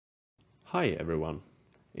Hi everyone!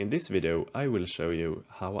 In this video I will show you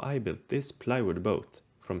how I built this plywood boat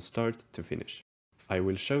from start to finish. I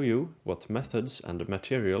will show you what methods and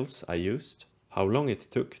materials I used, how long it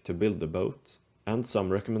took to build the boat, and some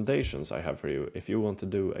recommendations I have for you if you want to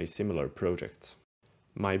do a similar project.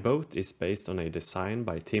 My boat is based on a design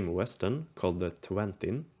by Tim Weston called the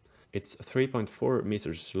Tewantin. It's 3.4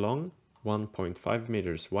 meters long, 1.5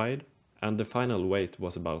 meters wide, and the final weight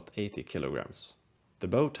was about 80 kilograms. The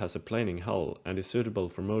boat has a planing hull and is suitable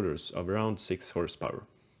for motors of around 6 horsepower.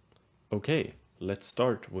 Okay, let's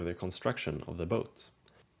start with the construction of the boat.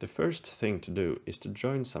 The first thing to do is to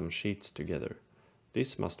join some sheets together.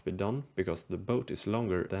 This must be done because the boat is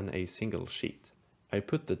longer than a single sheet. I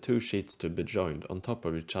put the two sheets to be joined on top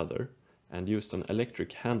of each other and used an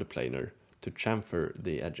electric hand planer to chamfer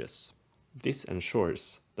the edges. This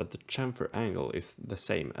ensures that the chamfer angle is the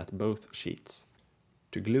same at both sheets.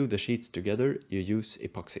 To glue the sheets together, you use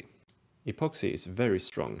epoxy. Epoxy is very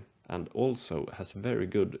strong and also has very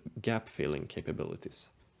good gap filling capabilities.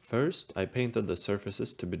 First, I painted the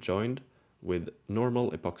surfaces to be joined with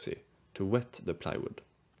normal epoxy to wet the plywood.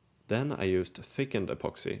 Then I used thickened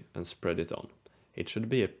epoxy and spread it on. It should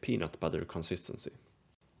be a peanut butter consistency.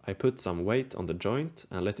 I put some weight on the joint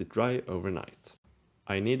and let it dry overnight.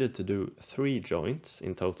 I needed to do 3 joints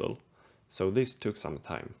in total, so this took some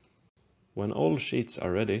time. When all sheets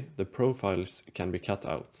are ready, the profiles can be cut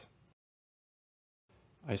out.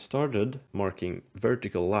 I started marking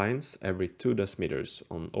vertical lines every 2 decimeters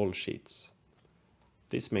on all sheets.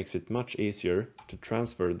 This makes it much easier to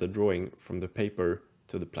transfer the drawing from the paper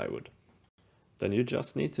to the plywood. Then you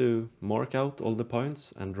just need to mark out all the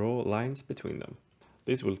points and draw lines between them.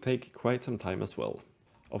 This will take quite some time as well.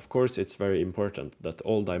 Of course, it's very important that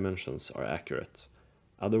all dimensions are accurate.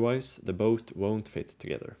 Otherwise, the boat won't fit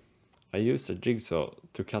together. I used a jigsaw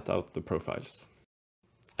to cut out the profiles.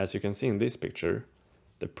 As you can see in this picture,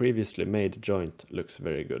 the previously made joint looks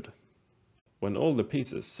very good. When all the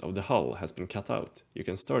pieces of the hull has been cut out, you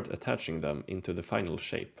can start attaching them into the final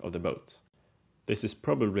shape of the boat. This is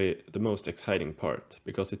probably the most exciting part,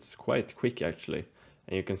 because it's quite quick actually,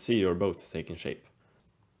 and you can see your boat taking shape.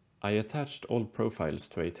 I attached all profiles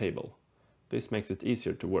to a table. This makes it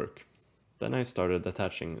easier to work. Then I started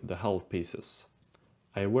attaching the hull pieces.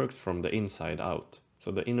 I worked from the inside out,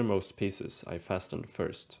 so the innermost pieces I fastened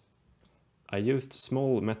first. I used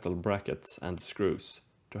small metal brackets and screws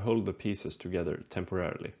to hold the pieces together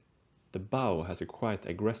temporarily. The bow has a quite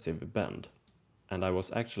aggressive bend, and I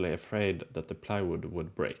was actually afraid that the plywood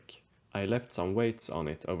would break. I left some weights on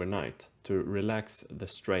it overnight to relax the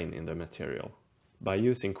strain in the material. By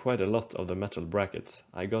using quite a lot of the metal brackets,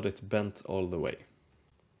 I got it bent all the way.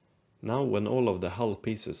 Now when all of the hull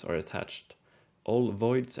pieces are attached, all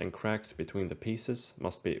voids and cracks between the pieces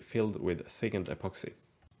must be filled with thickened epoxy.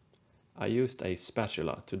 I used a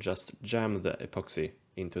spatula to just jam the epoxy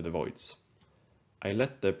into the voids. I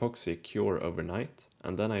let the epoxy cure overnight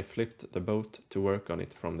and then I flipped the boat to work on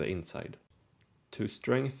it from the inside. To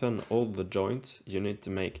strengthen all the joints, you need to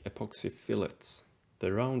make epoxy fillets.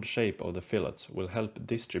 The round shape of the fillets will help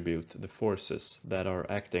distribute the forces that are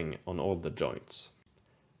acting on all the joints.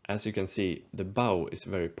 As you can see, the bow is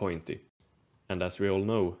very pointy. And as we all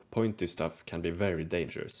know, pointy stuff can be very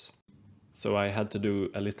dangerous. So I had to do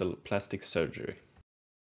a little plastic surgery.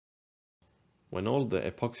 When all the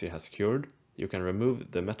epoxy has cured, you can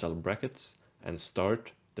remove the metal brackets and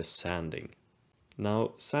start the sanding.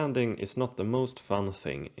 Now, sanding is not the most fun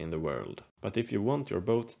thing in the world, but if you want your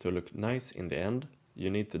boat to look nice in the end, you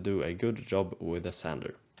need to do a good job with a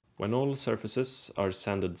sander. When all surfaces are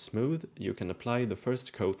sanded smooth, you can apply the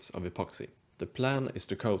first coats of epoxy. The plan is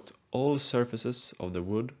to coat all surfaces of the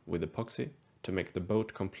wood with epoxy to make the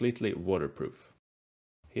boat completely waterproof.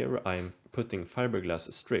 Here I am putting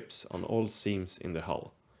fiberglass strips on all seams in the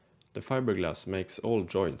hull. The fiberglass makes all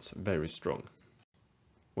joints very strong.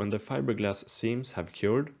 When the fiberglass seams have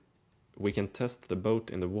cured, we can test the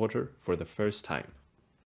boat in the water for the first time.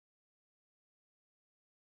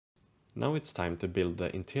 Now it's time to build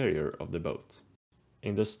the interior of the boat.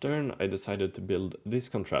 In the stern I decided to build this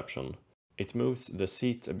contraption. It moves the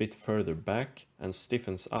seat a bit further back and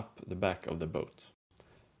stiffens up the back of the boat.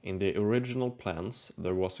 In the original plans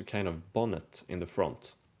there was a kind of bonnet in the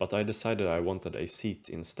front, but I decided I wanted a seat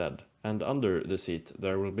instead, and under the seat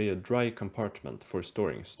there will be a dry compartment for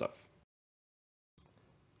storing stuff.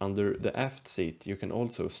 Under the aft seat you can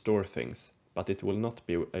also store things, but it will not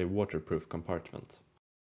be a waterproof compartment.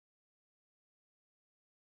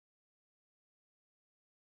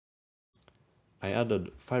 I added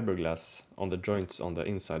fiberglass on the joints on the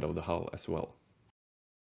inside of the hull as well.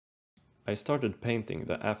 I started painting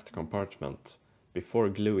the aft compartment before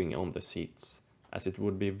gluing on the seats, as it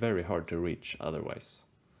would be very hard to reach otherwise.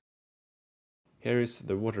 Here is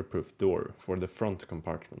the waterproof door for the front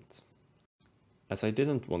compartment. As I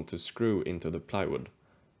didn't want to screw into the plywood,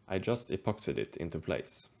 I just epoxied it into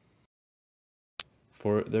place.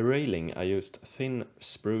 For the railing I used thin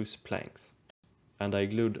spruce planks, and I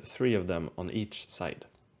glued 3 of them on each side.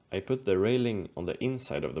 I put the railing on the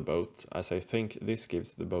inside of the boat, as I think this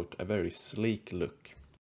gives the boat a very sleek look.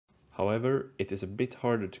 However, it is a bit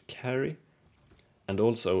harder to carry, and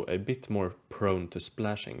also a bit more prone to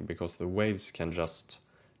splashing, because the waves can just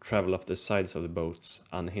travel up the sides of the boats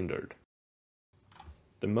unhindered.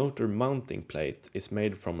 The motor mounting plate is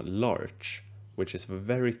made from larch, which is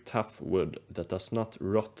very tough wood that does not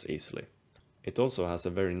rot easily. It also has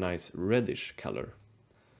a very nice reddish color.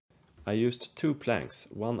 I used 2 planks,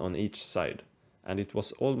 1 on each side, and it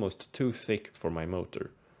was almost too thick for my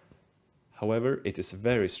motor. However, it is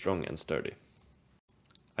very strong and sturdy.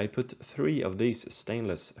 I put 3 of these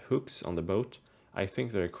stainless hooks on the boat. I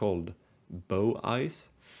think they're called bow eyes.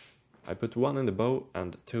 I put 1 in the bow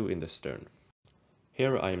and 2 in the stern.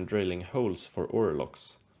 Here I am drilling holes for oar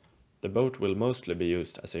locks. The boat will mostly be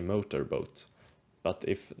used as a motor boat, but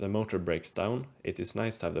if the motor breaks down, it is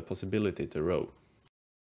nice to have the possibility to row.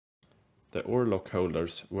 The oar lock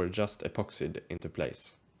holders were just epoxied into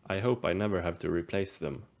place. I hope I never have to replace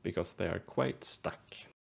them, because they are quite stuck.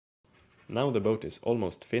 Now the boat is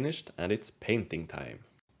almost finished and it's painting time.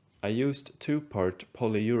 I used 2-part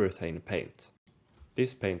polyurethane paint.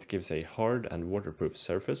 This paint gives a hard and waterproof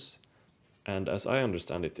surface, and as I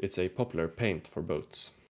understand it, it's a popular paint for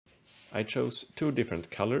boats. I chose 2 different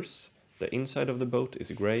colors. The inside of the boat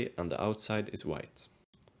is grey and the outside is white.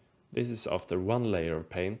 This is after 1 layer of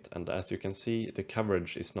paint, and as you can see, the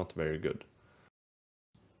coverage is not very good.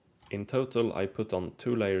 In total, I put on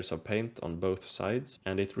 2 layers of paint on both sides,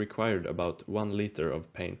 and it required about 1 liter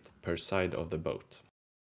of paint per side of the boat.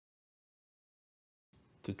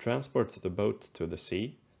 To transport the boat to the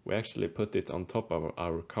sea, we actually put it on top of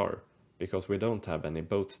our car, because we don't have any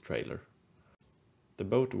boat trailer. The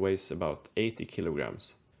boat weighs about 80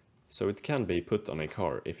 kilograms, so it can be put on a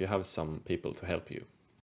car if you have some people to help you.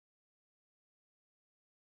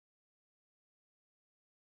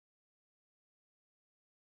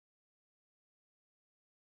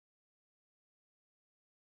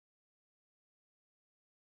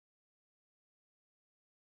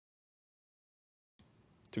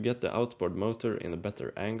 To get the outboard motor in a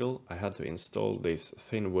better angle, I had to install these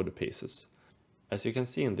thin wood pieces. As you can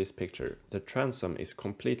see in this picture, the transom is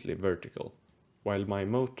completely vertical, while my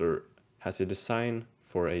motor has a design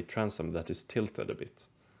for a transom that is tilted a bit.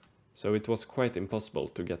 So it was quite impossible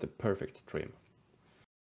to get a perfect trim.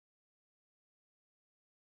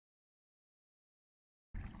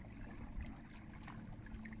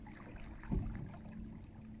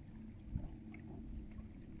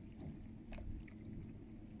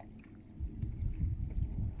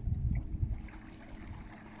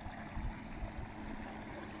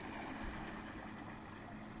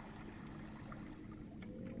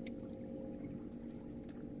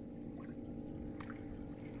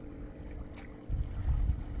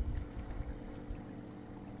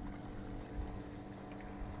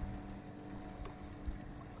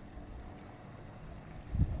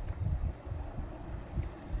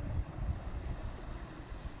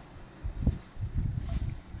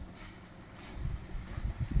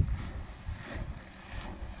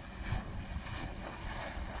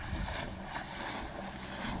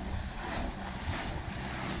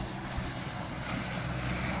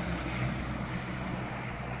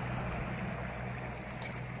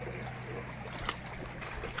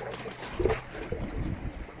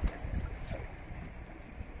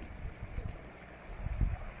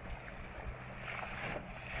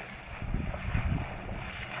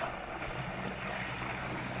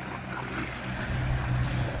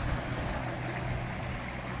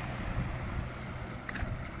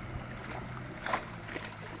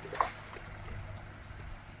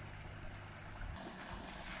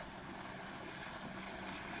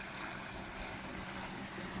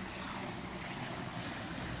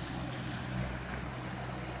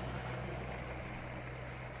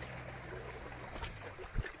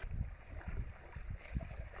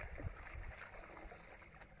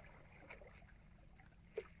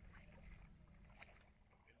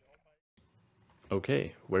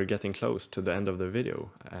 Okay, we're getting close to the end of the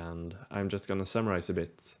video, and I'm just gonna summarize a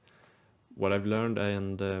bit what I've learned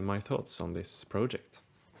and my thoughts on this project.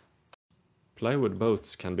 Plywood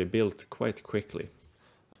boats can be built quite quickly.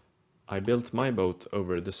 I built my boat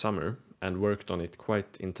over the summer and worked on it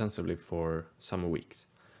quite intensively for some weeks.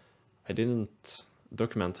 I didn't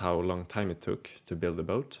document how long time it took to build the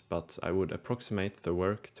boat, but I would approximate the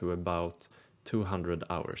work to about 200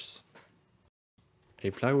 hours.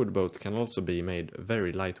 A plywood boat can also be made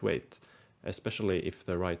very lightweight, especially if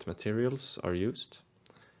the right materials are used.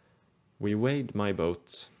 We weighed my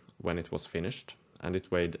boat when it was finished, and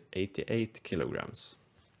it weighed 88 kilograms.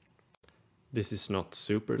 This is not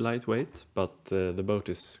super lightweight, but the boat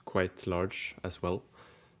is quite large as well.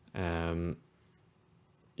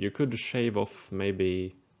 You could shave off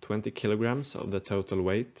maybe 20 kilograms of the total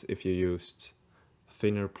weight if you used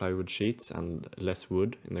thinner plywood sheets and less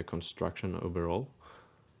wood in the construction overall.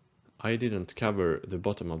 I didn't cover the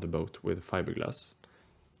bottom of the boat with fiberglass.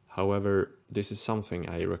 However, this is something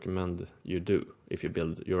I recommend you do if you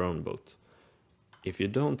build your own boat. If you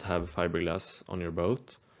don't have fiberglass on your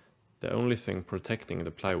boat, the only thing protecting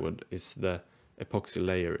the plywood is the epoxy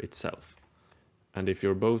layer itself. And if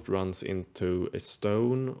your boat runs into a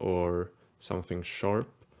stone or something sharp,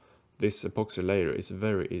 this epoxy layer is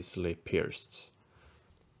very easily pierced.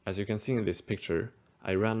 As you can see in this picture,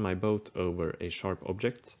 I ran my boat over a sharp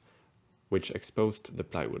object, which exposed the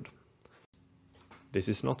plywood. This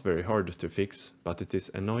is not very hard to fix, but it is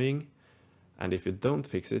annoying, and if you don't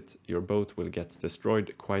fix it, your boat will get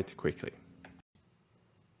destroyed quite quickly.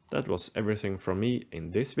 That was everything from me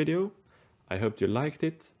in this video. I hope you liked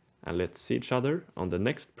it, and let's see each other on the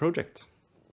next project.